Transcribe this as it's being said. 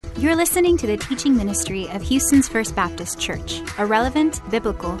You're listening to the teaching ministry of Houston's First Baptist Church, a relevant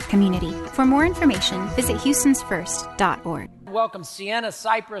biblical community. For more information, visit houstonsfirst.org. Welcome, Sienna,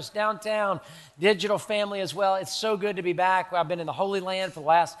 Cyprus, downtown, digital family as well. It's so good to be back. I've been in the Holy Land for the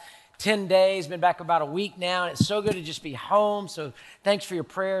last 10 days, been back about a week now, and it's so good to just be home. So thanks for your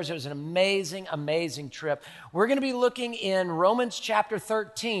prayers. It was an amazing, amazing trip. We're going to be looking in Romans chapter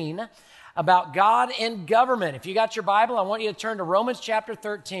 13 about God and government. If you got your Bible, I want you to turn to Romans chapter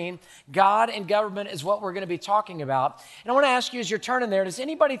 13. God and government is what we're going to be talking about. And I want to ask you as you're turning there, does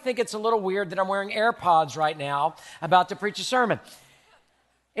anybody think it's a little weird that I'm wearing AirPods right now about to preach a sermon?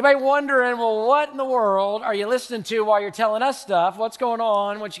 Anybody wondering, well, what in the world are you listening to while you're telling us stuff? What's going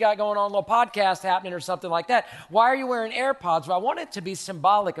on? What you got going on? A little podcast happening or something like that. Why are you wearing AirPods? Well, I want it to be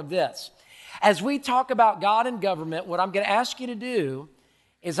symbolic of this. As we talk about God and government, what I'm going to ask you to do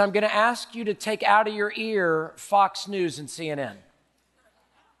is I'm going to ask you to take out of your ear Fox News and CNN.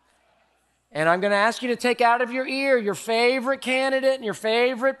 And I'm going to ask you to take out of your ear your favorite candidate and your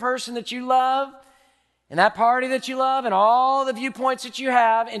favorite person that you love and that party that you love and all the viewpoints that you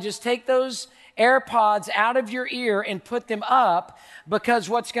have, and just take those AirPods out of your ear and put them up, because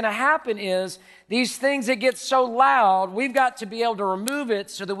what's going to happen is these things that get so loud, we've got to be able to remove it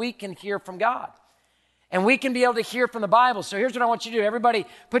so that we can hear from God. And we can be able to hear from the Bible. So here's what I want you to do. Everybody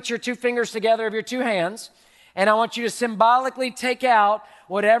put your two fingers together of your two hands. And I want you to symbolically take out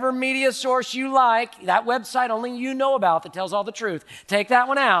whatever media source you like, that website only you know about that tells all the truth. Take that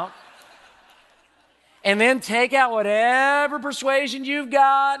one out. And then take out whatever persuasion you've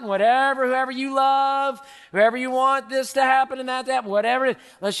got and whoever you love, whoever you want this to happen and that, whatever.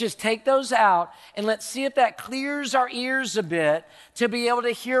 Let's just take those out and let's see if that clears our ears a bit to be able to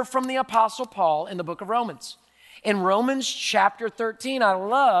hear from the Apostle Paul in the book of Romans. In Romans chapter 13, I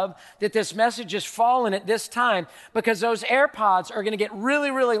love that this message is fallen at this time, because those AirPods are going to get really,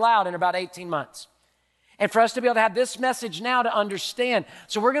 really loud in about 18 months. And for us to be able to have this message now to understand.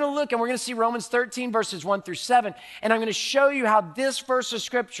 So we're going to look and we're going to see Romans 13 verses 1 through 7. And I'm going to show you how this verse of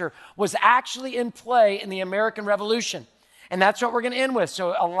scripture was actually in play in the American Revolution. And that's what we're going to end with.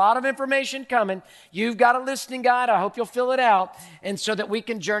 So a lot of information coming. You've got a listening guide. I hope you'll fill it out, and so that we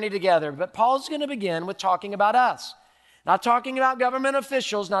can journey together. But Paul's going to begin with talking about us. Not talking about government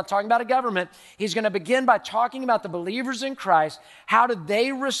officials, not talking about a government. He's going to begin by talking about the believers in Christ. How do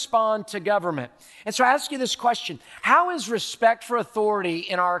they respond to government? And so I ask you this question: how is respect for authority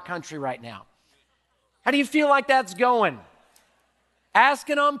in our country right now? How do you feel like that's going? Ask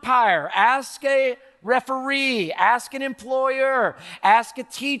an umpire, ask a referee, ask an employer, ask a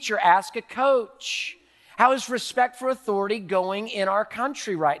teacher, ask a coach. How is respect for authority going in our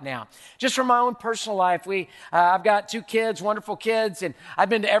country right now? Just from my own personal life, I've got two kids, wonderful kids, and I've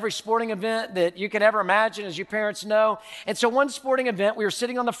been to every sporting event that you could ever imagine, as you parents know. And so one sporting event, we were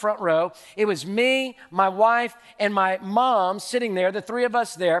sitting on the front row. It was me, my wife, and my mom sitting there, the three of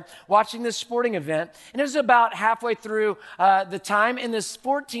us there, watching this sporting event. And it was about halfway through the time, and this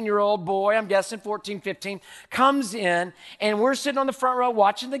 14-year-old boy, I'm guessing 14, 15, comes in, and we're sitting on the front row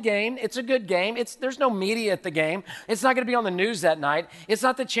watching the game. It's a good game. There's no media at the game. It's not going to be on the news that night. It's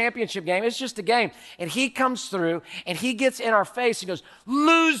not the championship game. It's just a game. And he comes through and he gets in our face and goes,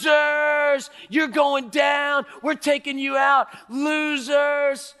 "Losers, you're going down. We're taking you out.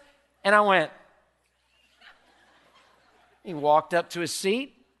 Losers." And I went. He walked up to his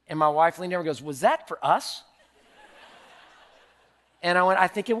seat, and my wife leaned over and goes, "Was that for us?" And I went, "I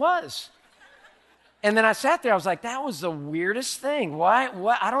think it was." And then I sat there. I was like, that was the weirdest thing. Why?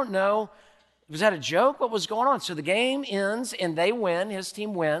 What? I don't know. Was that a joke? What was going on? So the game ends and they win. His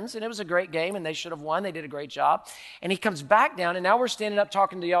team wins, and it was a great game, and they should have won. They did a great job. And he comes back down, and now we're standing up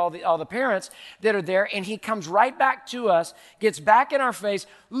talking to all the parents that are there, and he comes right back to us, gets back in our face.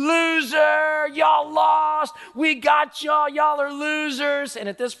 "Loser, y'all lost. We got y'all. Y'all are losers." And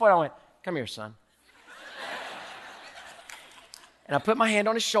at this point I went, "Come here, son." And I put my hand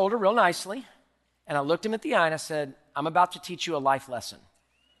on his shoulder real nicely, and I looked him at the eye, and I said, "I'm about to teach you a life lesson."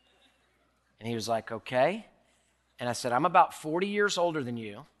 And he was like, "Okay." And I said, "I'm about 40 years older than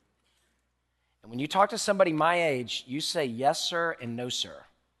you. And when you talk to somebody my age, you say yes, sir, and no, sir.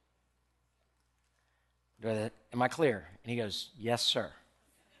 Am I clear?" And he goes, "Yes, sir."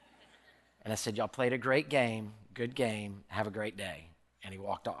 And I said, "Y'all played a great game, good game, have a great day." And he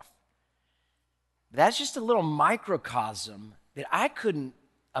walked off. But that's just a little microcosm that I couldn't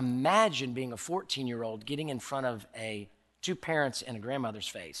imagine being a 14-year-old getting in front of two parents and a grandmother's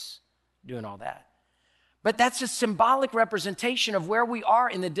face, doing all that. But that's a symbolic representation of where we are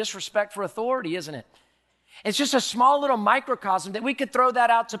in the disrespect for authority, isn't it? It's just a small little microcosm that we could throw that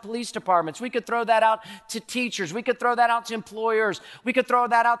out to police departments. We could throw that out to teachers. We could throw that out to employers. We could throw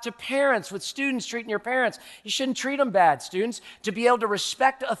that out to parents with students treating your parents. You shouldn't treat them bad, students, to be able to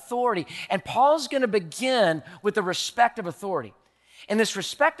respect authority. And Paul's going to begin with the respect of authority. And this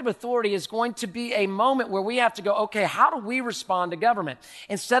respect of authority is going to be a moment where we have to go, okay, how do we respond to government?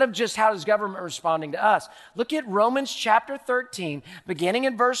 Instead of just how is government responding to us? Look at Romans chapter 13, beginning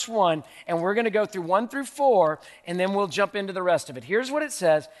in verse 1, and we're going to go through 1 through 4, and then we'll jump into the rest of it. Here's what it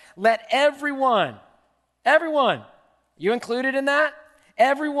says. Let everyone, you included in that?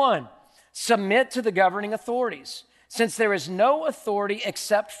 Everyone submit to the governing authorities, since there is no authority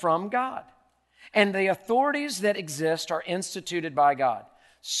except from God. And the authorities that exist are instituted by God.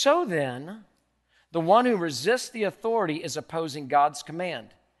 So then, the one who resists the authority is opposing God's command,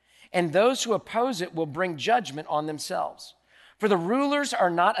 and those who oppose it will bring judgment on themselves. For the rulers are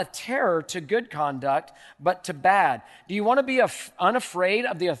not a terror to good conduct, but to bad. Do you want to be unafraid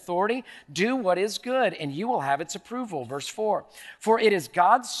of the authority? Do what is good, and you will have its approval. Verse 4, for it is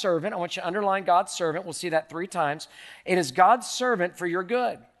God's servant. I want you to underline God's servant. We'll see that 3 times. It is God's servant for your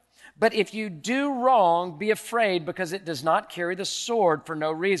good. But if you do wrong, be afraid, because it does not carry the sword for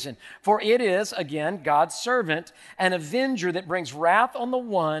no reason. For it is, again, God's servant, an avenger that brings wrath on the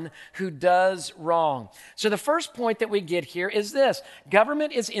one who does wrong. So the first point that we get here is this.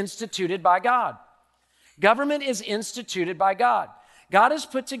 Government is instituted by God. Government is instituted by God. God has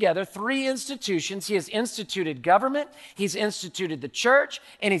put together 3 institutions. He has instituted government, He's instituted the church,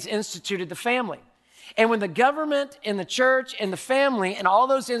 and He's instituted the family. And when the government and the church and the family and all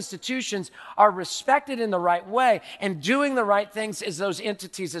those institutions are respected in the right way and doing the right things as those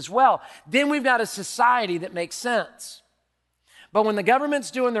entities as well, then we've got a society that makes sense. But when the government's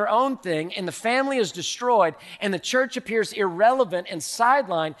doing their own thing and the family is destroyed and the church appears irrelevant and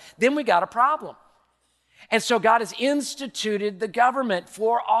sidelined, then we got a problem. And so God has instituted the government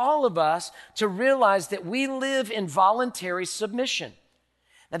for all of us to realize that we live in voluntary submission.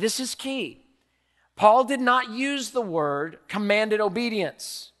 Now, this is key. Paul did not use the word commanded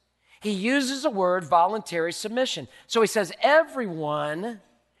obedience. He uses the word voluntary submission. So he says everyone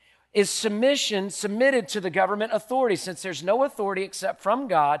is submitted to the government authority, since there's no authority except from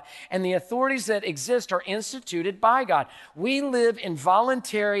God, and the authorities that exist are instituted by God. We live in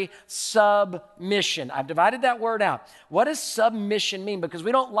voluntary submission. I've divided that word out. What does submission mean? Because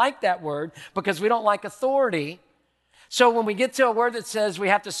we don't like that word, because we don't like authority. So when we get to a word that says we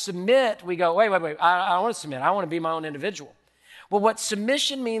have to submit, we go, wait, I don't want to submit. I want to be my own individual. Well, what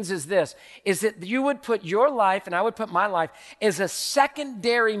submission means is this, is that you would put your life, and I would put my life, as a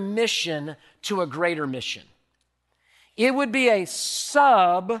secondary mission to a greater mission. It would be a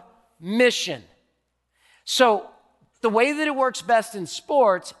sub-mission. So the way that it works best in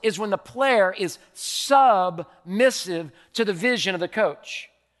sports is when the player is submissive to the vision of the coach.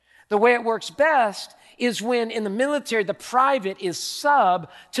 The way it works best is when in the military, the private is sub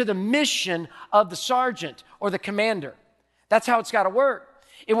to the mission of the sergeant or the commander. That's how it's got to work.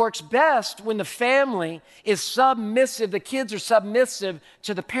 It works best when the family is submissive, the kids are submissive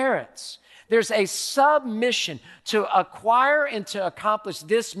to the parents. There's a submission to acquire and to accomplish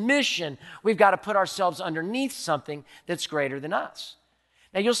this mission. We've got to put ourselves underneath something that's greater than us.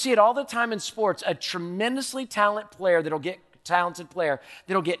 Now, you'll see it all the time in sports, a tremendously talented player that'll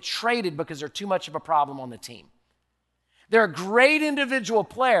get traded because they're too much of a problem on the team. They're a great individual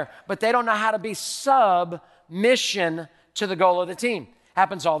player, but they don't know how to be submission to the goal of the team.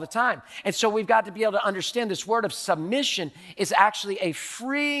 Happens all the time. And so we've got to be able to understand this word of submission is actually a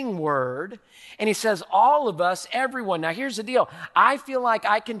freeing word. And he says, all of us, everyone. Now, here's the deal. I feel like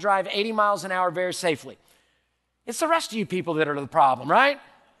I can drive 80 miles an hour very safely. It's the rest of you people that are the problem, right?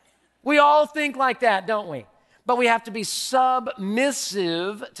 We all think like that, don't we? But we have to be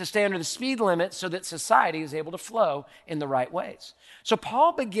submissive to stay under the speed limit so that society is able to flow in the right ways. So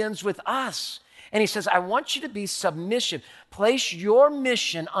Paul begins with us, and he says, I want you to be submissive. Place your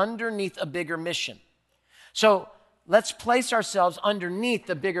mission underneath a bigger mission. So let's place ourselves underneath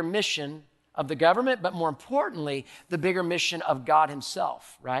the bigger mission of the government, but more importantly, the bigger mission of God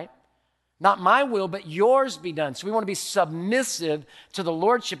himself, right? Not my will, but yours be done. So we want to be submissive to the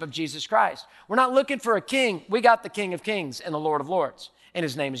lordship of Jesus Christ. We're not looking for a king. We got the King of Kings and the Lord of Lords, and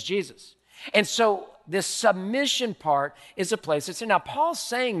his name is Jesus. And so this submission part is a place that's in. Now, Paul's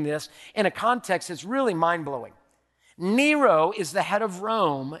saying this in a context that's really mind-blowing. Nero is the head of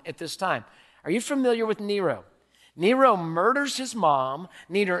Rome at this time. Are you familiar with Nero? Nero murders his mom.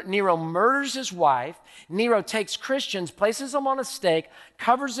 Nero murders his wife. Nero takes Christians, places them on a stake,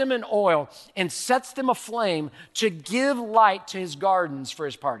 covers them in oil, and sets them aflame to give light to his gardens for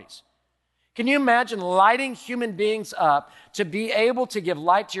his parties. Can you imagine lighting human beings up to be able to give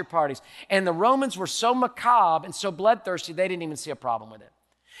light to your parties? And the Romans were so macabre and so bloodthirsty, they didn't even see a problem with it.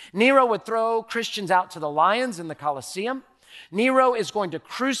 Nero would throw Christians out to the lions in the Colosseum. Nero is going to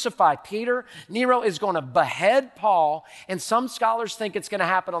crucify Peter. Nero is going to behead Paul. And some scholars think it's going to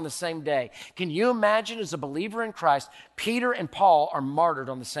happen on the same day. Can you imagine, as a believer in Christ, Peter and Paul are martyred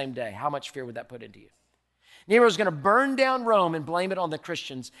on the same day? How much fear would that put into you? Nero's going to burn down Rome and blame it on the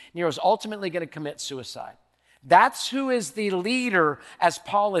Christians. Nero's ultimately going to commit suicide. That's who is the leader as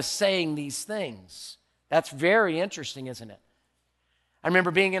Paul is saying these things. That's very interesting, isn't it? I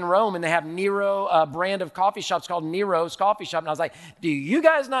remember being in Rome, and they have Nero brand of coffee shops called Nero's Coffee Shop. And I was like, do you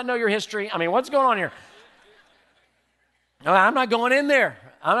guys not know your history? I mean, what's going on here? No, I'm not going in there.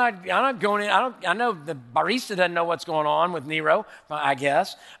 I'm not going in. I know the barista doesn't know what's going on with Nero, I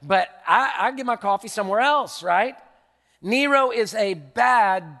guess. But I get my coffee somewhere else, right? Nero is a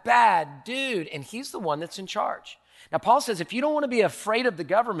bad, bad dude, and he's the one that's in charge. Now, Paul says, if you don't want to be afraid of the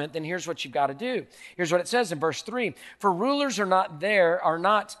government, then here's what you've got to do. Here's what it says in verse 3. For rulers are not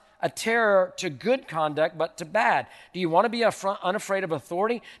a terror to good conduct, but to bad. Do you want to be unafraid of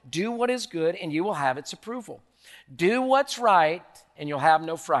authority? Do what is good, and you will have its approval. Do what's right, and you'll have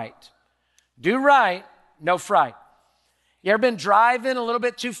no fright. Do right, no fright. You ever been driving a little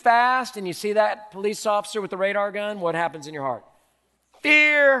bit too fast, and you see that police officer with the radar gun? What happens in your heart?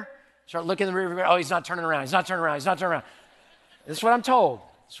 Fear. Start looking in the rear view mirror. Oh, he's not turning around. He's not turning around. He's not turning around. This is what I'm told.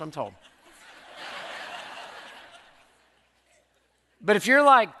 This is what I'm told. But if you're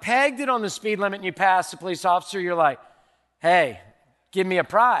like pegged it on the speed limit and you pass the police officer, you're like, hey, give me a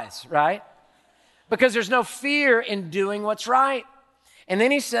prize, right? Because there's no fear in doing what's right. And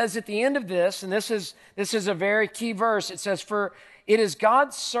then he says at the end of this, and this is a very key verse, it says, for it is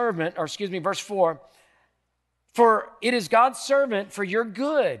God's servant, verse 4, for it is God's servant for your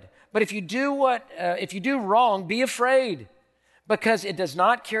good. But if you do wrong, be afraid, because it does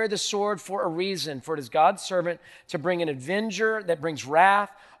not carry the sword for a reason. For it is God's servant to bring an avenger that brings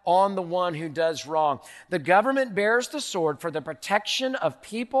wrath on the one who does wrong. The government bears the sword for the protection of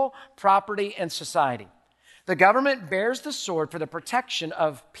people, property, and society. The government bears the sword for the protection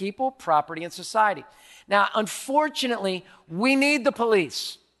of people, property, and society. Now, unfortunately, we need the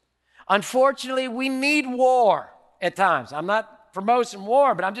police. Unfortunately, we need war at times. I'm not promoting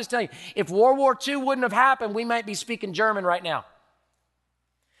war, but I'm just telling you, if World War II wouldn't have happened, we might be speaking German right now.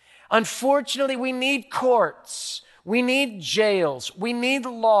 Unfortunately, we need courts. We need jails. We need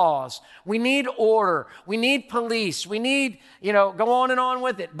laws. We need order. We need police. We need, go on and on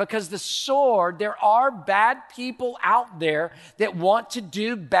with it. Because the sword, there are bad people out there that want to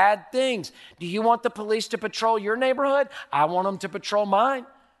do bad things. Do you want the police to patrol your neighborhood? I want them to patrol mine.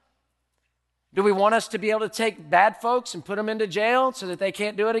 Do we want us to be able to take bad folks and put them into jail so that they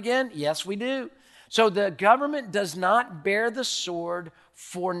can't do it again? Yes, we do. So the government does not bear the sword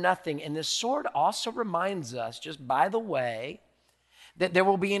for nothing. And this sword also reminds us, just by the way, that there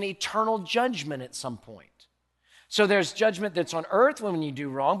will be an eternal judgment at some point. So there's judgment that's on earth when you do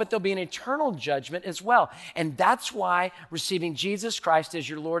wrong, but there'll be an eternal judgment as well. And that's why receiving Jesus Christ as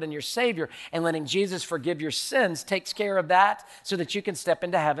your Lord and your Savior and letting Jesus forgive your sins takes care of that so that you can step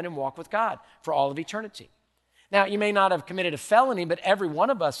into heaven and walk with God for all of eternity. Now, you may not have committed a felony, but every one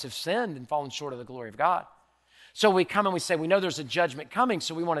of us have sinned and fallen short of the glory of God. So we come and we say, we know there's a judgment coming,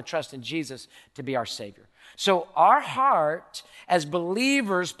 so we want to trust in Jesus to be our Savior. So our heart, as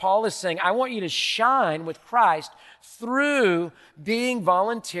believers, Paul is saying, I want you to shine with Christ through being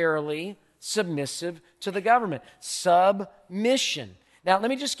voluntarily submissive to the government. Submission. Now, let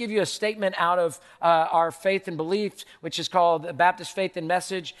me just give you a statement out of our faith and beliefs, which is called Baptist Faith and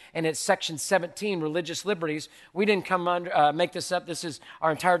Message, and it's section 17, Religious Liberties. We didn't make this up. This is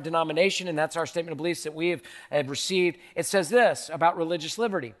our entire denomination, and that's our statement of beliefs that we have received. It says this about religious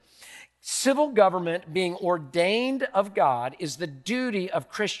liberty. Civil government being ordained of God is the duty of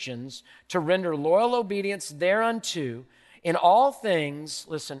Christians to render loyal obedience thereunto in all things,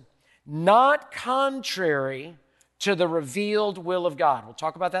 listen, not contrary to the revealed will of God. We'll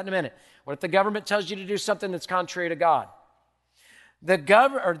talk about that in a minute. What if the government tells you to do something that's contrary to God?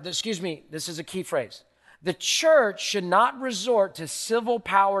 This is a key phrase. The church should not resort to civil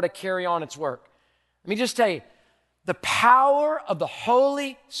power to carry on its work. Let me just tell you, the power of the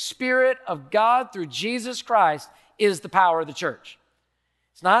Holy Spirit of God through Jesus Christ is the power of the church.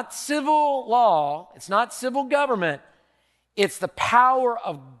 It's not civil law. It's not civil government. It's the power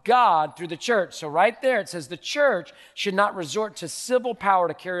of God through the church. So right there it says the church should not resort to civil power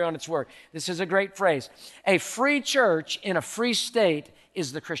to carry on its work. This is a great phrase. A free church in a free state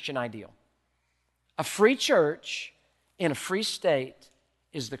is the Christian ideal. A free church in a free state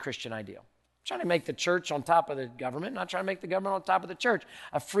is the Christian ideal. trying to make the church on top of the government, not trying to make the government on top of the church.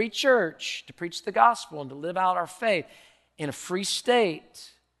 A free church to preach the gospel and to live out our faith in a free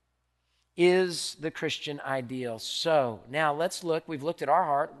state is the Christian ideal. So now let's look. We've looked at our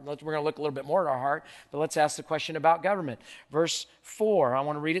heart. We're going to look a little bit more at our heart, but let's ask the question about government. Verse 4, I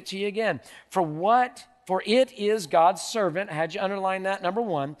want to read it to you again. For it is God's servant, I had you underline that, number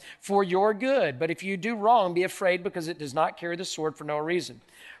 1, for your good. But if you do wrong, be afraid, because it does not carry the sword for no reason.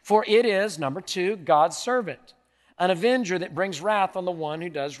 For it is, number 2, God's servant, an avenger that brings wrath on the one who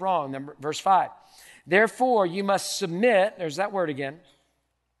does wrong. Verse 5, therefore you must submit, there's that word again,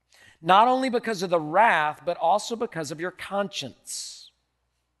 not only because of the wrath, but also because of your conscience.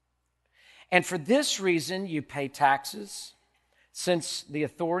 And for this reason you pay taxes, since the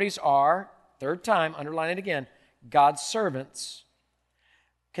authorities are, third time, underline it again, God's servants,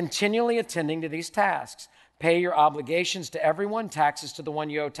 continually attending to these tasks. Pay your obligations to everyone, taxes to the one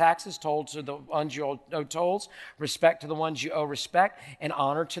you owe taxes, tolls to the ones you owe tolls, respect to the ones you owe respect, and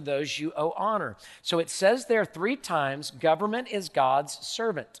honor to those you owe honor. So it says there 3 times, government is God's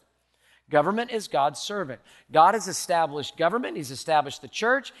servant. Government is God's servant. God has established government. He's established the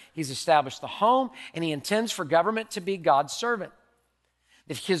church. He's established the home, and he intends for government to be God's servant.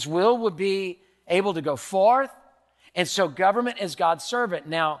 That his will would be able to go forth. And so government is God's servant.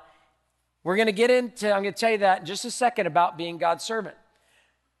 Now, we're going to get into, I'm going to tell you that in just a second about being God's servant.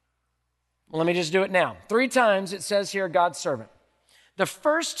 Well, let me just do it now. 3 times it says here, God's servant. The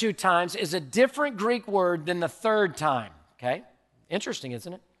first 2 times is a different Greek word than the 3rd time, okay? Interesting,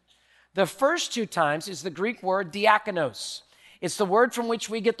 isn't it? The first 2 times is the Greek word diakonos. It's the word from which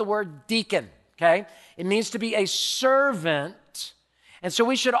we get the word deacon, okay? It means to be a servant. And so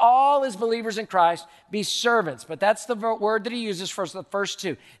we should all, as believers in Christ, be servants. But that's the word that he uses for the first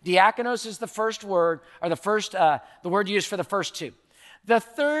 2. Diakonos is the first word, or the word used for the first 2. The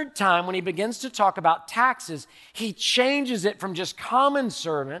 3rd time, when he begins to talk about taxes, he changes it from just common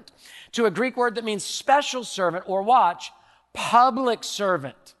servant to a Greek word that means special servant, or watch, public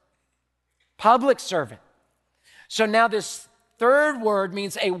servant. Public servant. So now this 3rd word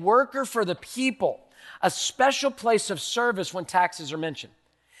means a worker for the people. A special place of service when taxes are mentioned.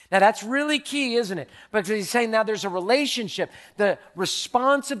 Now that's really key, isn't it? Because he's saying now there's a relationship. The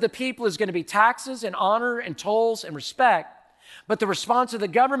response of the people is going to be taxes and honor and tolls and respect, but the response of the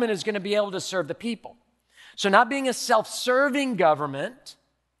government is going to be able to serve the people. So not being a self-serving government,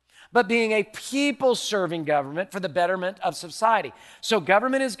 but being a people-serving government for the betterment of society. So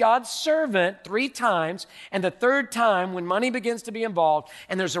government is God's servant 3 times, and the 3rd time, when money begins to be involved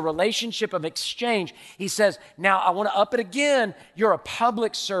and there's a relationship of exchange, he says, now I want to up it again. You're a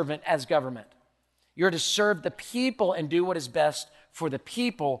public servant as government. You're to serve the people and do what is best for the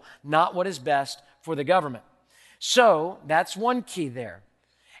people, not what is best for the government. So that's one key there.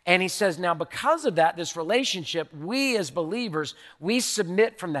 And he says, now because of that, this relationship, we as believers, we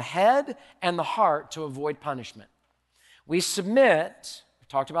submit from the head and the heart to avoid punishment. We submit, we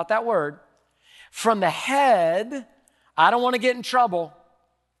talked about that word, from the head. I don't want to get in trouble.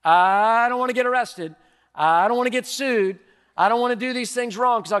 I don't want to get arrested. I don't want to get sued. I don't want to do these things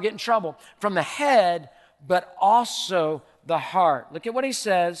wrong because I'll get in trouble. From the head, but also the heart. Look at what he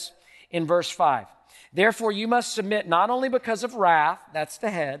says in verse 5. Therefore, you must submit not only because of wrath, that's the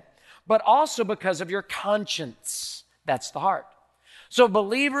head, but also because of your conscience, that's the heart. So a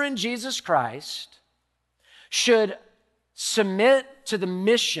believer in Jesus Christ should submit to the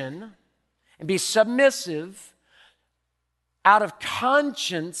mission and be submissive out of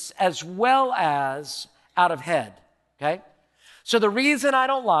conscience as well as out of head, okay? So the reason I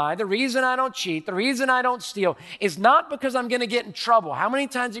don't lie, the reason I don't cheat, the reason I don't steal is not because I'm going to get in trouble. How many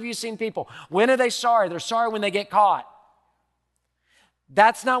times have you seen people? When are they sorry? They're sorry when they get caught.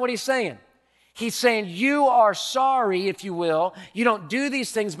 That's not what he's saying. He's saying you are sorry, if you will. You don't do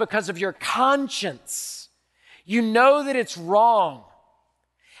these things because of your conscience. You know that it's wrong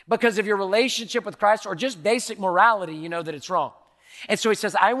because of your relationship with Christ or just basic morality. You know that it's wrong. And so he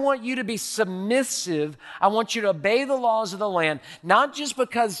says, I want you to be submissive. I want you to obey the laws of the land, not just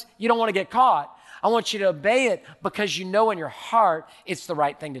because you don't want to get caught. I want you to obey it because you know in your heart it's the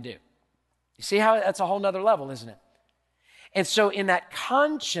right thing to do. You see how that's a whole nother level, isn't it? And so in that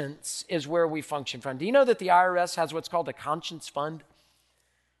conscience is where we function from. Do you know that the IRS has what's called a conscience fund?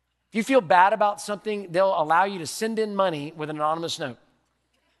 If you feel bad about something, they'll allow you to send in money with an anonymous note.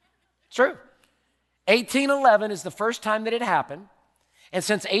 It's true. 1811 is the first time that it happened. And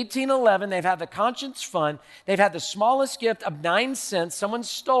since 1811, they've had the conscience fund. They've had the smallest gift of 9 cents. Someone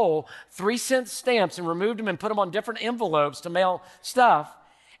stole 3-cent stamps and removed them and put them on different envelopes to mail stuff.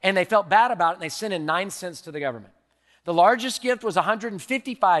 And they felt bad about it, and they sent in 9 cents to the government. The largest gift was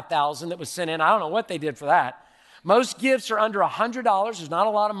 $155,000 that was sent in. I don't know what they did for that. Most gifts are under $100. There's not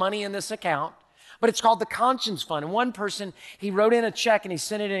a lot of money in this account, but it's called the Conscience Fund. And one person, he wrote in a check and he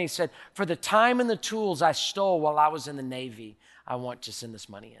sent it in. He said, for the time and the tools I stole while I was in the Navy, I want to send this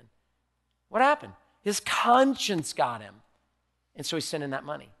money in. What happened? His conscience got him. And so he sent in that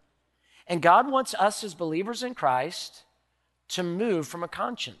money. And God wants us as believers in Christ to move from a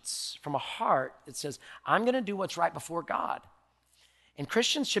conscience, from a heart that says, I'm going to do what's right before God. And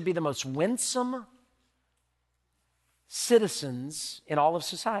Christians should be the most winsome citizens in all of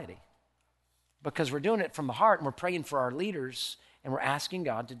society because we're doing it from the heart and we're praying for our leaders and we're asking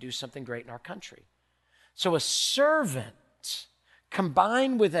God to do something great in our country. So a servant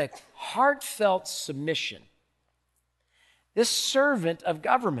combined with a heartfelt submission. This servant of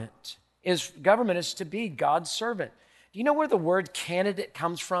government is to be God's servant. Do you know where the word candidate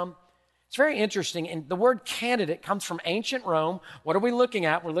comes from? It's very interesting. And the word candidate comes from ancient Rome. What are we looking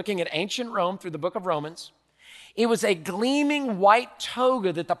at? We're looking at ancient Rome through the book of Romans. It was a gleaming white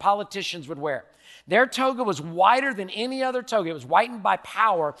toga that the politicians would wear. Their toga was whiter than any other toga. It was whitened by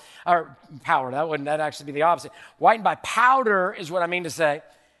powder. That'd actually be the opposite. Whitened by powder is what I mean to say.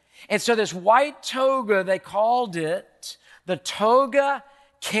 And so this white toga, they called it the toga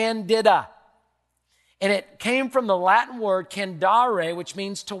candida. And it came from the Latin word candare, which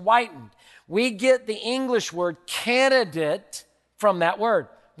means to whiten. We get the English word candidate from that word,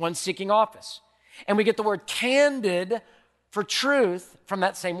 one seeking office. And we get the word candid for truth from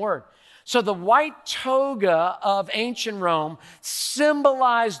that same word. So the white toga of ancient Rome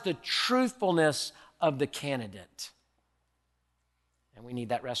symbolized the truthfulness of the candidate. And we need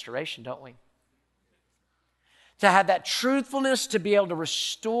that restoration, don't we? To have that truthfulness, to be able to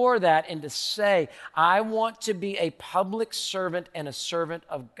restore that and to say, I want to be a public servant and a servant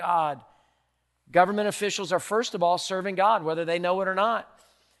of God. Government officials are, first of all, serving God, whether they know it or not.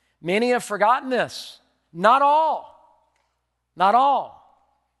 Many have forgotten this. Not all. Not all.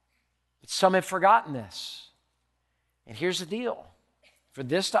 But some have forgotten this. And here's the deal. For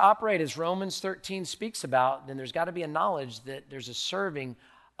this to operate as Romans 13 speaks about, then there's got to be a knowledge that there's a serving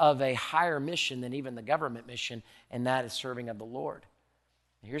of a higher mission than even the government mission, and that is serving of the Lord.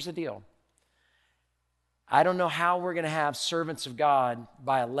 And here's the deal. I don't know how we're going to have servants of God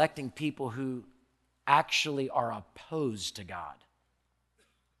by electing people who actually are opposed to God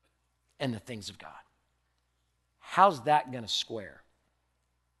and the things of God. How's that going to square?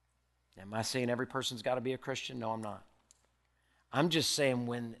 Am I saying every person's got to be a Christian? No, I'm not. I'm just saying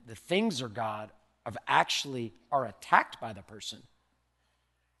when the things of God actually are attacked by the person,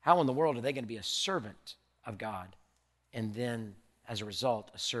 how in the world are they going to be a servant of God and then, as a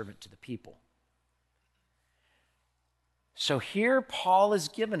result, a servant to the people? So here Paul has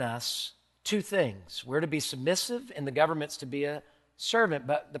given us two things. We're to be submissive and the government's to be a servant.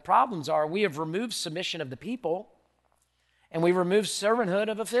 But the problems are we have removed submission of the people and we removed servanthood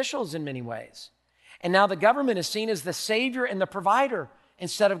of officials in many ways. And now the government is seen as the savior and the provider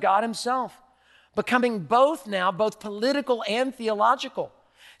instead of God himself, becoming both political and theological.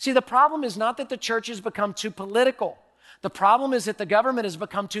 See, the problem is not that the church has become too political. The problem is that the government has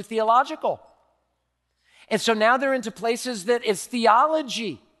become too theological. And so now they're into places that it's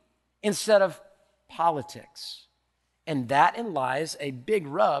theology instead of politics. And that lies a big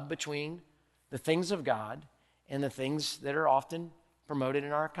rub between the things of God and the things that are often promoted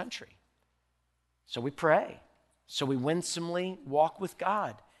in our country. So we pray. So we winsomely walk with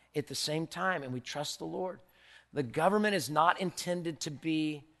God at the same time, and we trust the Lord. The government is not intended to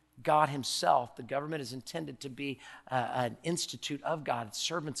be God himself. The government is intended to be an institute of God,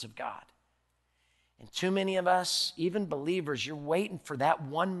 servants of God. And too many of us, even believers, you're waiting for that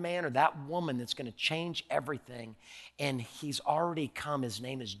one man or that woman that's going to change everything. And he's already come. His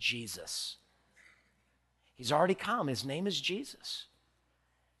name is Jesus. He's already come. His name is Jesus.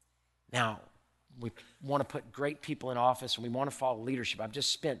 Now, we want to put great people in office and we want to follow leadership. I've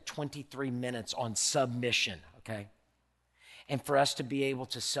just spent 23 minutes on submission, okay? And for us to be able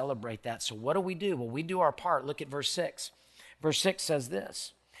to celebrate that. So what do? Well, we do our part. Look at verse 6. Verse 6 says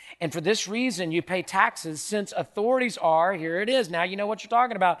this, and for this reason you pay taxes, since authorities are, here it is, now you know what you're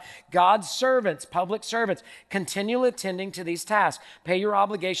talking about, God's servants, public servants, continually attending to these tasks. Pay your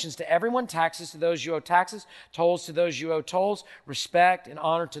obligations to everyone, taxes to those you owe taxes, tolls to those you owe tolls, respect and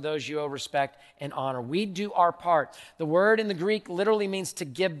honor to those you owe respect and honor. We do our part. The word in the Greek literally means to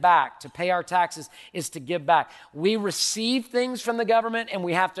give back. To pay our taxes is to give back. We receive things from the government and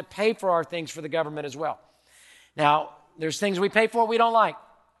we have to pay for our things for the government as well. Now, there's things we pay for we don't like.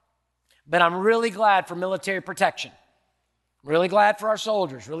 But I'm really glad for military protection. Really glad for our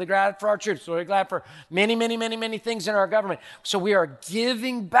soldiers, really glad for our troops, really glad for many, many, many, many things in our government. So we are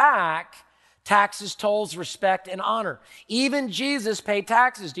giving back taxes, tolls, respect, and honor. Even Jesus paid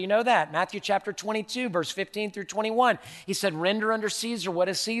taxes. Do you know that? Matthew chapter 22, verse 15 through 21. He said, render unto Caesar what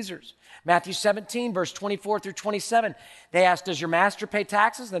is Caesar's. Matthew 17, verse 24 through 27. They asked, does your master pay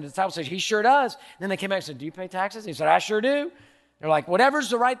taxes? And the disciples said, he sure does. And then they came back and said, do you pay taxes? He said, I sure do. They're like, whatever's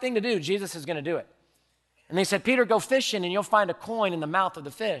the right thing to do, Jesus is going to do it. And they said, Peter, go fishing and you'll find a coin in the mouth of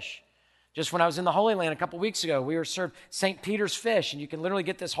the fish. Just when I was in the Holy Land a couple weeks ago, we were served St. Peter's fish, and you can literally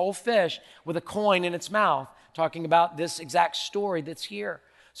get this whole fish with a coin in its mouth, talking about this exact story that's here.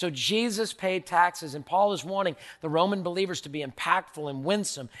 So Jesus paid taxes, and Paul is wanting the Roman believers to be impactful and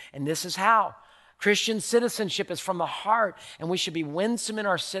winsome, and this is how. Christian citizenship is from the heart, and we should be winsome in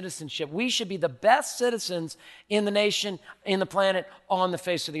our citizenship. We should be the best citizens in the nation, in the planet, on the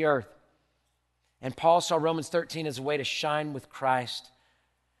face of the earth. And Paul saw Romans 13 as a way to shine with Christ.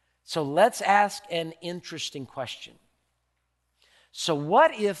 So let's ask an interesting question. So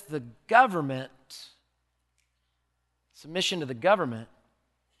what if the government, submission to the government,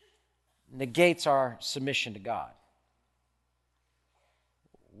 negates our submission to God?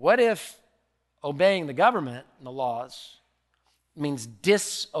 What if obeying the government and the laws means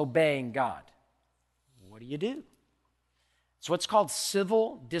disobeying God? What do you do? It's what's called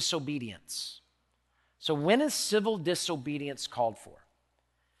civil disobedience. So when is civil disobedience called for?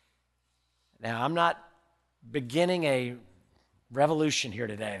 Now, I'm not beginning a revolution here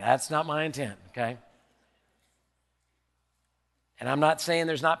today. That's not my intent, okay? And I'm not saying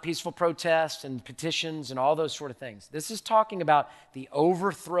there's not peaceful protests and petitions and all those sort of things. This is talking about the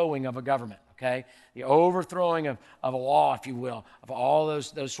overthrowing of a government, okay? The overthrowing of a law, if you will, of all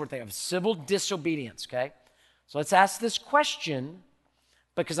those sort of things, of civil disobedience, okay? So let's ask this question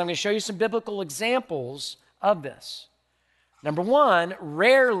because I'm going to show you some biblical examples of this. Number one,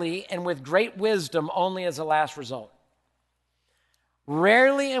 rarely and with great wisdom only as a last result.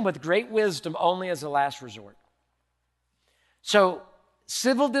 Rarely and with great wisdom only as a last resort. So,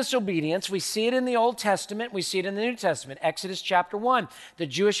 civil disobedience, we see it in the Old Testament, we see it in the New Testament. Exodus chapter 1, the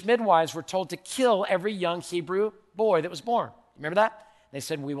Jewish midwives were told to kill every young Hebrew boy that was born. Remember that? They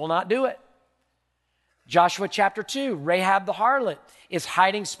said, we will not do it. Joshua chapter 2, Rahab the harlot is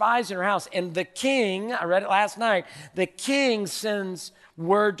hiding spies in her house. And the king, I read it last night, the king sends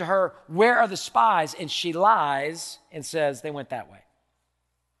word to her, where are the spies? And she lies and says, they went that way.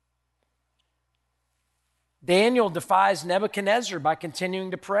 Daniel defies Nebuchadnezzar by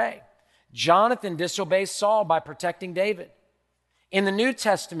continuing to pray. Jonathan disobeys Saul by protecting David. In the New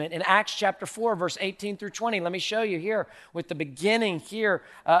Testament, in Acts chapter 4, verse 18 through 20, let me show you here with the beginning here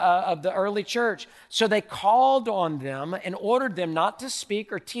of the early church. So they called on them and ordered them not to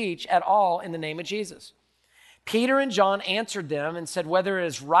speak or teach at all in the name of Jesus. Peter and John answered them and said, whether it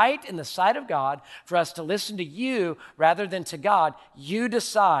is right in the sight of God for us to listen to you rather than to God, you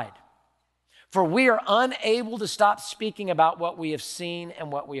decide. For we are unable to stop speaking about what we have seen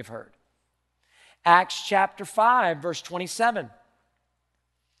and what we have heard. Acts chapter 5, verse 27.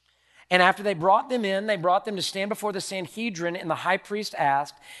 And after they brought them in, they brought them to stand before the Sanhedrin, and the high priest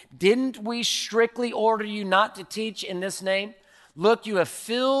asked, didn't we strictly order you not to teach in this name? Look, you have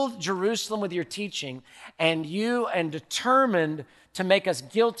filled Jerusalem with your teaching, and determined to make us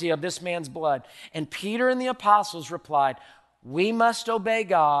guilty of this man's blood. And Peter and the apostles replied, we must obey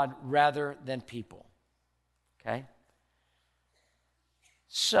God rather than people. Okay?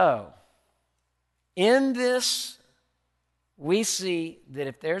 So, in this, we see that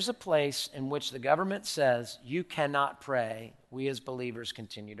if there's a place in which the government says you cannot pray, we as believers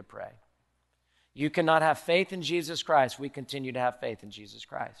continue to pray. You cannot have faith in Jesus Christ, we continue to have faith in Jesus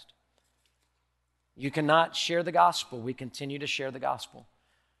Christ. You cannot share the gospel, we continue to share the gospel.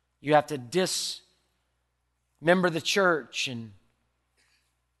 You have to dismember the church and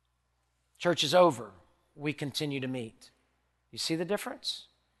church is over, we continue to meet. You see the difference?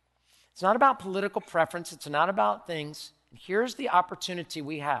 It's not about political preference, it's not about things. Here's the opportunity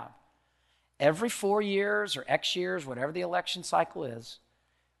we have. Every 4 years or X years, whatever the election cycle is,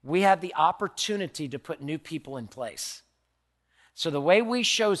 we have the opportunity to put new people in place. So the way we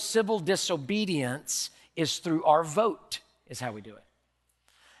show civil disobedience is through our vote, is how we do it.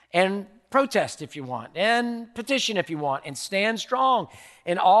 And protest if you want, and petition if you want, and stand strong,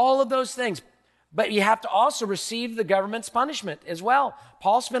 and all of those things. But you have to also receive the government's punishment as well.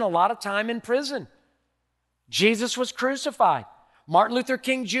 Paul spent a lot of time in prison. Jesus was crucified. Martin Luther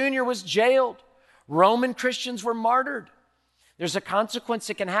King Jr. was jailed. Roman Christians were martyred. There's a consequence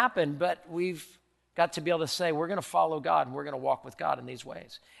that can happen, but we've got to be able to say, we're going to follow God and we're going to walk with God in these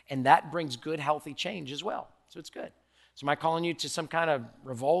ways. And that brings good, healthy change as well. So it's good. So am I calling you to some kind of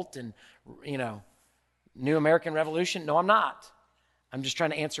revolt and, new American Revolution? No, I'm not. I'm just trying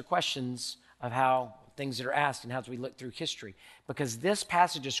to answer questions of how things that are asked and how we look through history. Because this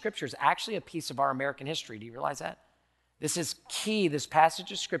passage of Scripture is actually a piece of our American history. Do you realize that? This is key. This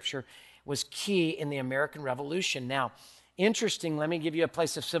passage of Scripture was key in the American Revolution. Now, interesting, let me give you a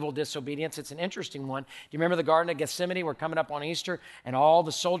place of civil disobedience. It's an interesting one. Do you remember the Garden of Gethsemane? We're coming up on Easter, and all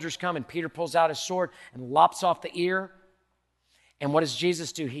the soldiers come, and Peter pulls out his sword and lops off the ear. And what does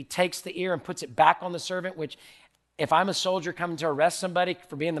Jesus do? He takes the ear and puts it back on the servant, which if I'm a soldier coming to arrest somebody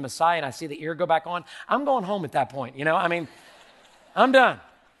for being the Messiah and I see the ear go back on, I'm going home at that point, I'm done.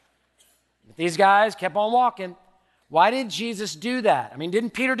 But these guys kept on walking. Why did Jesus do that?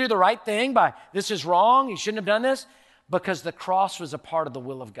 Didn't Peter do the right thing by, this is wrong, you shouldn't have done this? Because the cross was a part of the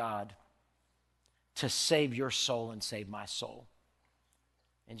will of God to save your soul and save my soul.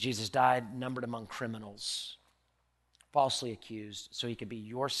 And Jesus died numbered among criminals, falsely accused, so he could be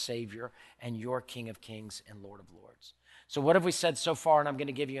your Savior and your King of Kings and Lord of Lords. So what have we said so far? And I'm going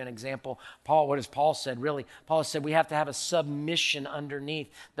to give you an example. What has Paul said? Really, Paul said we have to have a submission underneath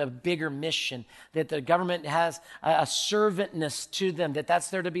the bigger mission, that the government has a servantness to them, that's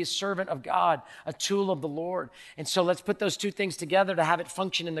there to be a servant of God, a tool of the Lord. And so let's put those two things together to have it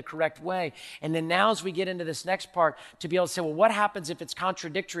function in the correct way. And then now as we get into this next part, to be able to say, well, what happens if it's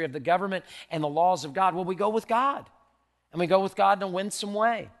contradictory of the government and the laws of God? Well, we go with God. And we go with God in a winsome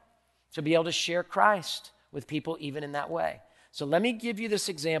way to be able to share Christ with people even in that way. So let me give you this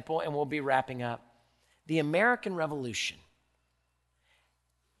example and we'll be wrapping up. The American Revolution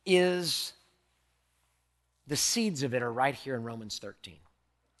is, the seeds of it are right here in Romans 13.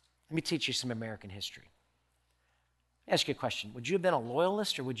 Let me teach you some American history. Let me ask you a question. Would you have been a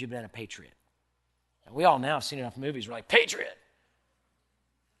loyalist or would you have been a patriot? Now, we all now have seen enough movies, we're like, patriot.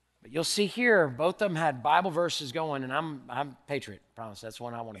 But you'll see here, both of them had Bible verses going, and I'm patriot, I promise. That's the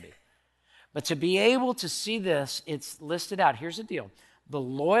one I want to be. But to be able to see this, it's listed out. Here's the deal. The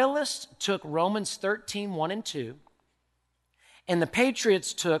loyalists took Romans 13, 1 and 2, and the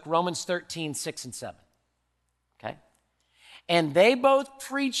patriots took Romans 13, 6 and 7. Okay? And they both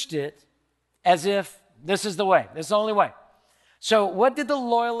preached it as if this is the way, this is the only way. So what did the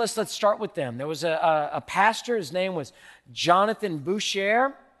loyalists, let's start with them. There was a pastor, his name was Jonathan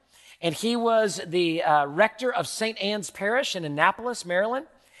Boucher, and he was the rector of St. Anne's Parish in Annapolis, Maryland.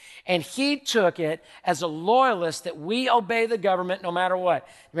 And he took it as a loyalist that we obey the government no matter what.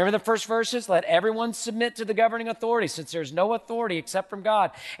 Remember the first verses? Let everyone submit to the governing authority, since there's no authority except from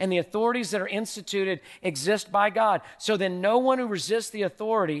God. And the authorities that are instituted exist by God. So then no one who resists the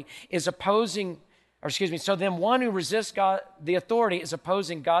authority is opposing, so then one who resists God, the authority is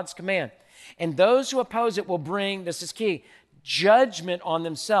opposing God's command. And those who oppose it will bring, this is key, judgment on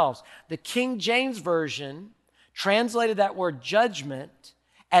themselves. The King James Version translated that word judgment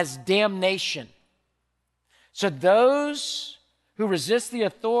as damnation. So those who resist the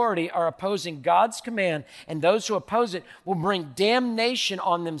authority are opposing God's command, and those who oppose it will bring damnation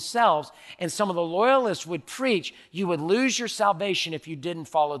on themselves. And some of the loyalists would preach, you would lose your salvation if you didn't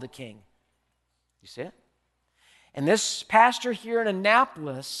follow the king. You see it? And this pastor here in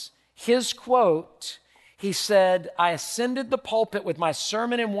Annapolis, his quote, he said, I ascended the pulpit with my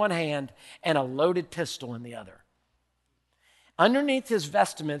sermon in one hand and a loaded pistol in the other. Underneath his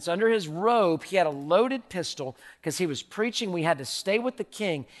vestments, under his robe, he had a loaded pistol because he was preaching we had to stay with the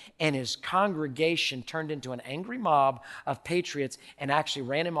king, and his congregation turned into an angry mob of patriots and actually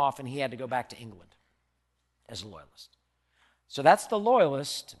ran him off, and he had to go back to England as a loyalist. So that's the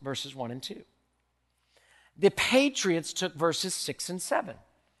loyalist, verses 1 and 2. The patriots took verses 6 and 7.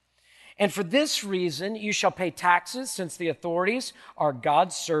 And for this reason, you shall pay taxes, since the authorities are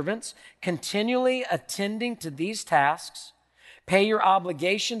God's servants, continually attending to these tasks. Pay your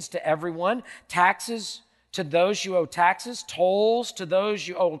obligations to everyone, taxes to those you owe taxes, tolls to those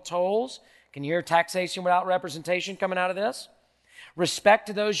you owe tolls. Can you hear taxation without representation coming out of this? Respect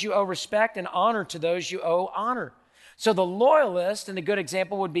to those you owe respect, and honor to those you owe honor. So the loyalist, and a good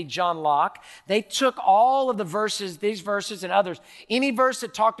example would be John Locke, they took all of the verses, these verses and others, any verse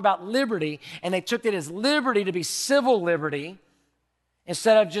that talked about liberty, and they took it as liberty to be civil liberty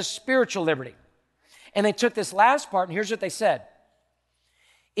instead of just spiritual liberty. And they took this last part, and here's what they said.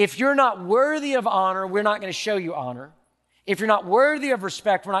 If you're not worthy of honor, we're not going to show you honor. If you're not worthy of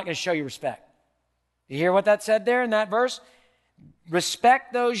respect, we're not going to show you respect. You hear what that said there in that verse?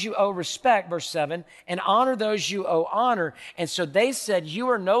 Respect those you owe respect, verse 7, and honor those you owe honor. And so they said, you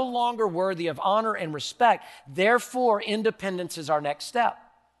are no longer worthy of honor and respect. Therefore, independence is our next step.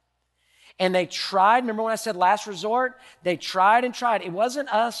 And they tried, remember when I said last resort? They tried and tried. It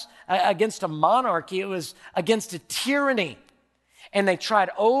wasn't us against a monarchy, it was against a tyranny. And they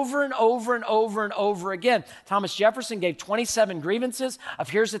tried over and over and over and over again. Thomas Jefferson gave 27 grievances of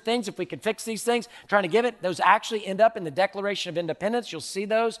here's the things, if we could fix these things, trying to give it. Those actually end up in the Declaration of Independence. You'll see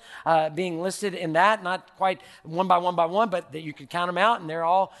those being listed in that, not quite one by one, but that you could count them out, and they're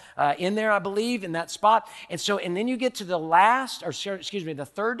all in there, I believe, in that spot. And then you get to the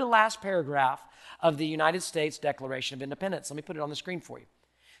third to last paragraph of the United States Declaration of Independence. Let me put it on the screen for you.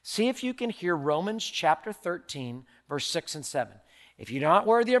 See if you can hear Romans chapter 13, verse 6 and 7. If you're not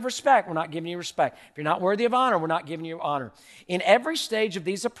worthy of respect, we're not giving you respect. If you're not worthy of honor, we're not giving you honor. In every stage of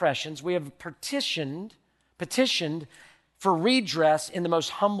these oppressions, we have petitioned for redress in the most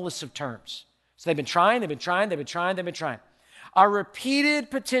humblest of terms. So they've been trying. Our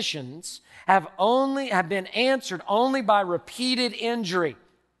repeated petitions have been answered only by repeated injury.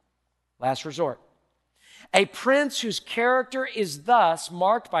 Last resort. A prince whose character is thus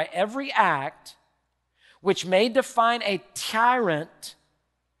marked by every act which may define a tyrant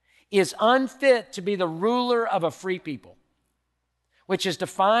is unfit to be the ruler of a free people. Which is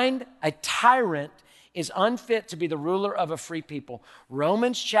defined, a tyrant is unfit to be the ruler of a free people.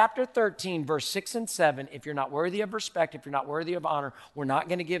 Romans chapter 13, verse 6 and 7, if you're not worthy of respect, if you're not worthy of honor, we're not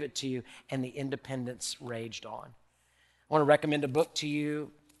going to give it to you. And the independence raged on. I want to recommend a book to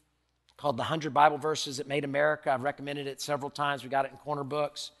you called The 100 Bible Verses That Made America. I've recommended it several times. We got it in Corner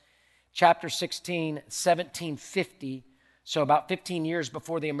Books. Chapter 16, 1750, so about 15 years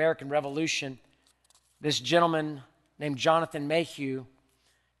before the American Revolution, this gentleman named Jonathan Mayhew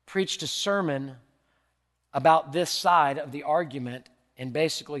preached a sermon about this side of the argument and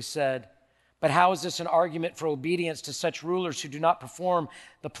basically said, but how is this an argument for obedience to such rulers who do not perform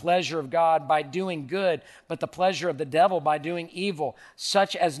the pleasure of God by doing good, but the pleasure of the devil by doing evil,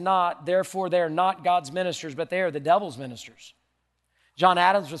 such as not, therefore they are not God's ministers, but they are the devil's ministers. John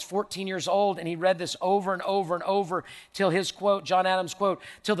Adams was 14 years old, and he read this over and over and over till his quote, John Adams' quote,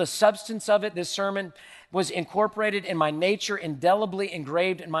 till the substance of it, this sermon, was incorporated in my nature, indelibly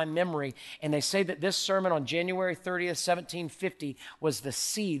engraved in my memory. And they say that this sermon on January 30th, 1750, was the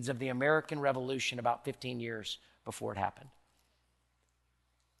seeds of the American Revolution about 15 years before it happened.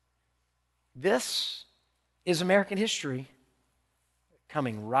 This is American history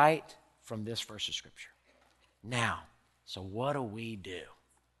coming right from this verse of Scripture. Now, so what do we do?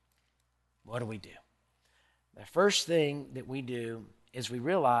 What do we do? The first thing that we do is we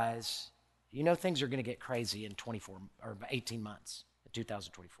realize, things are going to get crazy in 24 or 18 months, in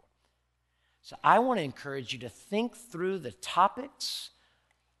 2024. So I want to encourage you to think through the topics,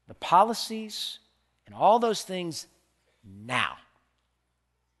 the policies, and all those things now.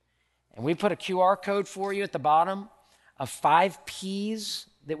 And we put a QR code for you at the bottom of 5 P's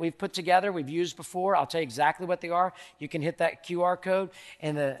that we've put together, we've used before. I'll tell you exactly what they are. You can hit that QR code.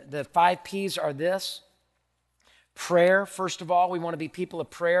 And the 5 P's are this. Prayer, first of all, we want to be people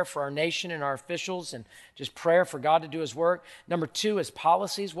of prayer for our nation and our officials and just prayer for God to do his work. Number 2 is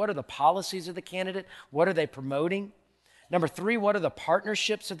policies. What are the policies of the candidate? What are they promoting? Number 3, what are the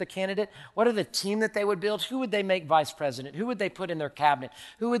partnerships of the candidate? What are the team that they would build? Who would they make vice president? Who would they put in their cabinet?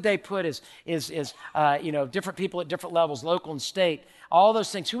 Who would they put as different people at different levels, local and state? All those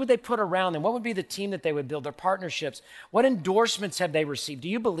things. Who would they put around them? What would be the team that they would build, their partnerships? What endorsements have they received? Do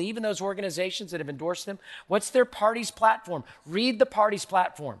you believe in those organizations that have endorsed them? What's their party's platform? Read the party's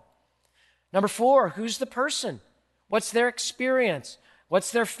platform. Number 4, who's the person? What's their experience?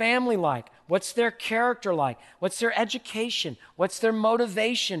 What's their family like? What's their character like? What's their education? What's their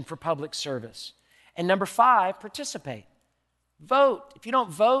motivation for public service? And number 5, participate. Vote. If you don't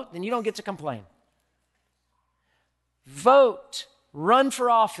vote, then you don't get to complain. Vote. Run for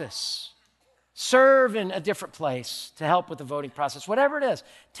office. Serve in a different place to help with the voting process. Whatever it is,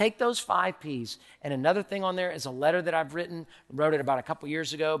 take those 5 P's. And another thing on there is a letter that I've wrote it about a couple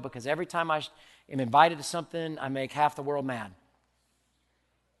years ago, because every time I am invited to something, I make half the world mad.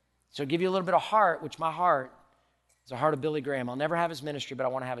 So give you a little bit of heart, which my heart is the heart of Billy Graham. I'll never have his ministry, but I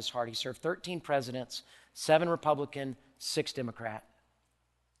want to have his heart. He served 13 presidents, 7 Republican, 6 Democrat.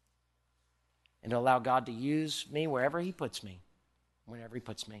 And to allow God to use me wherever he puts me, whenever he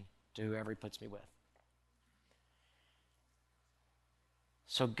puts me, to whoever he puts me with.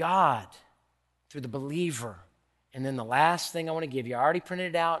 So God, through the believer, and then the last thing I want to give you, I already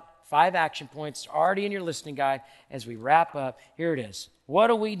printed it out, 5 action points, already in your listening guide. As we wrap up, here it is. What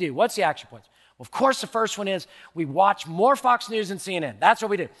do we do? What's the action points? Well, of course, the first one is we watch more Fox News and CNN. That's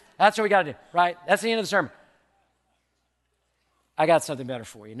what we do. That's what we got to do, right? That's the end of the sermon. I got something better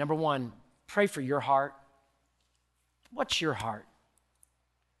for you. Number 1, pray for your heart. What's your heart?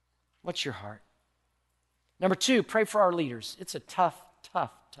 What's your heart? Number 2, pray for our leaders. It's a tough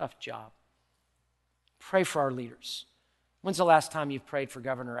job. Pray for our leaders. When's the last time you've prayed for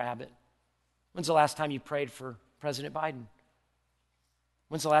Governor Abbott? When's the last time you prayed for President Biden?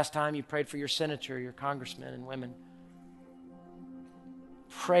 When's the last time you prayed for your senator, your congressmen and women?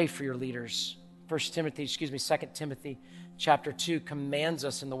 Pray for your leaders. 2 Timothy chapter 2 commands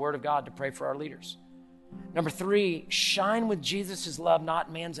us in the Word of God to pray for our leaders. Number 3, shine with Jesus' love,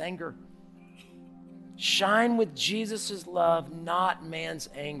 not man's anger. Shine with Jesus' love, not man's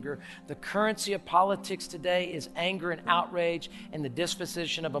anger. The currency of politics today is anger and outrage, and the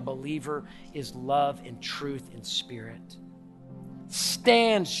disposition of a believer is love and truth and spirit.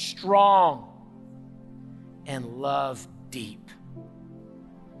 Stand strong and love deep.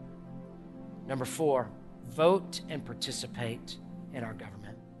 Number 4, vote and participate in our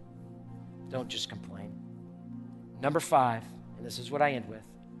government. Don't just complain. Number 5, and this is what I end with,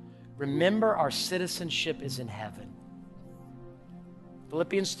 remember our citizenship is in heaven.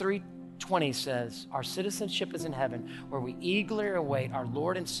 Philippians 3:20 says, our citizenship is in heaven, where we eagerly await our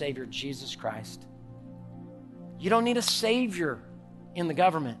Lord and Savior, Jesus Christ. You don't need a savior in the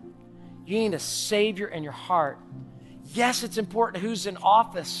government. You need a savior in your heart. Yes, it's important who's in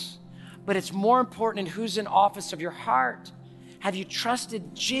office, but it's more important in who's in office of your heart. Have you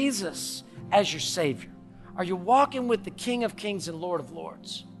trusted Jesus as your Savior? Are you walking with the King of Kings and Lord of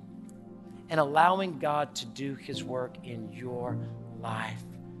Lords and allowing God to do His work in your life?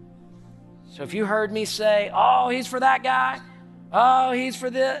 So if you heard me say, oh, he's for that guy, oh, he's for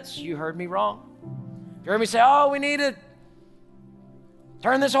this, you heard me wrong. If you heard me say, oh, we need to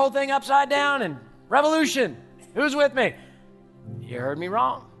turn this whole thing upside down and revolution, who's with me? You heard me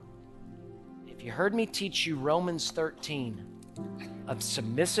wrong. If you heard me teach you Romans 13 of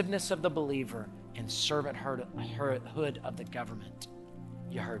submissiveness of the believer and servanthood of the government,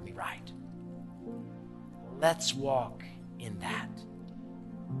 you heard me right. Let's walk in that.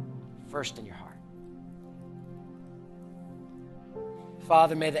 First in your heart.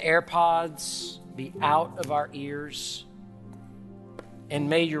 Father, may the AirPods be out of our ears, and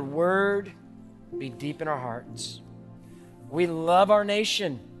may your word be deep in our hearts. We love our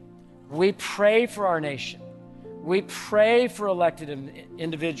nation. We pray for our nation. We pray for elected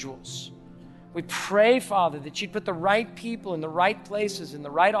individuals. We pray, Father, that you'd put the right people in the right places, in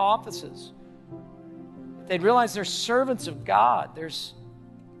the right offices. That they'd realize they're servants of God. There's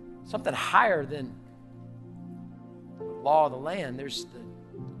something higher than the law of the land. There's the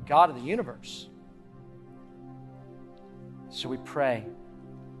God of the universe. So we pray.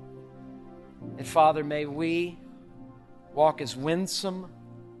 And Father, may we walk as winsome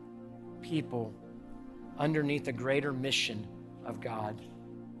people underneath a greater mission of God.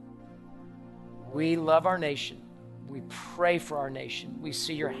 We love our nation. We pray for our nation. We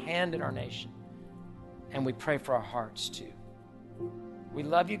see your hand in our nation. And we pray for our hearts too. We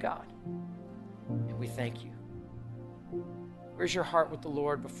love you, God. And we thank you. Where's your heart with the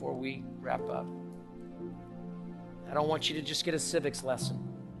Lord before we wrap up? I don't want you to just get a civics lesson.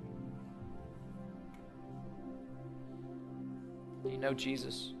 Do you know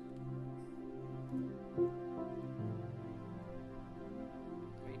Jesus?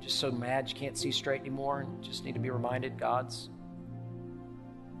 Are you just so mad you can't see straight anymore and just need to be reminded God's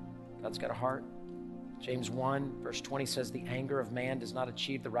got a heart? James 1 verse 20 says, the anger of man does not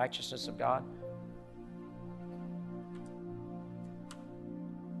achieve the righteousness of God.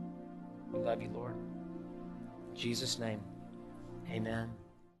 We love you, Lord. In Jesus' name, amen.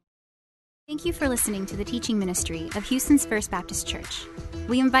 Thank you for listening to the teaching ministry of Houston's First Baptist Church.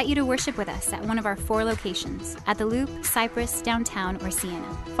 We invite you to worship with us at one of our 4 locations, at the Loop, Cypress, Downtown, or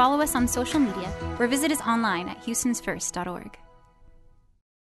Sienna. Follow us on social media or visit us online at houstonsfirst.org.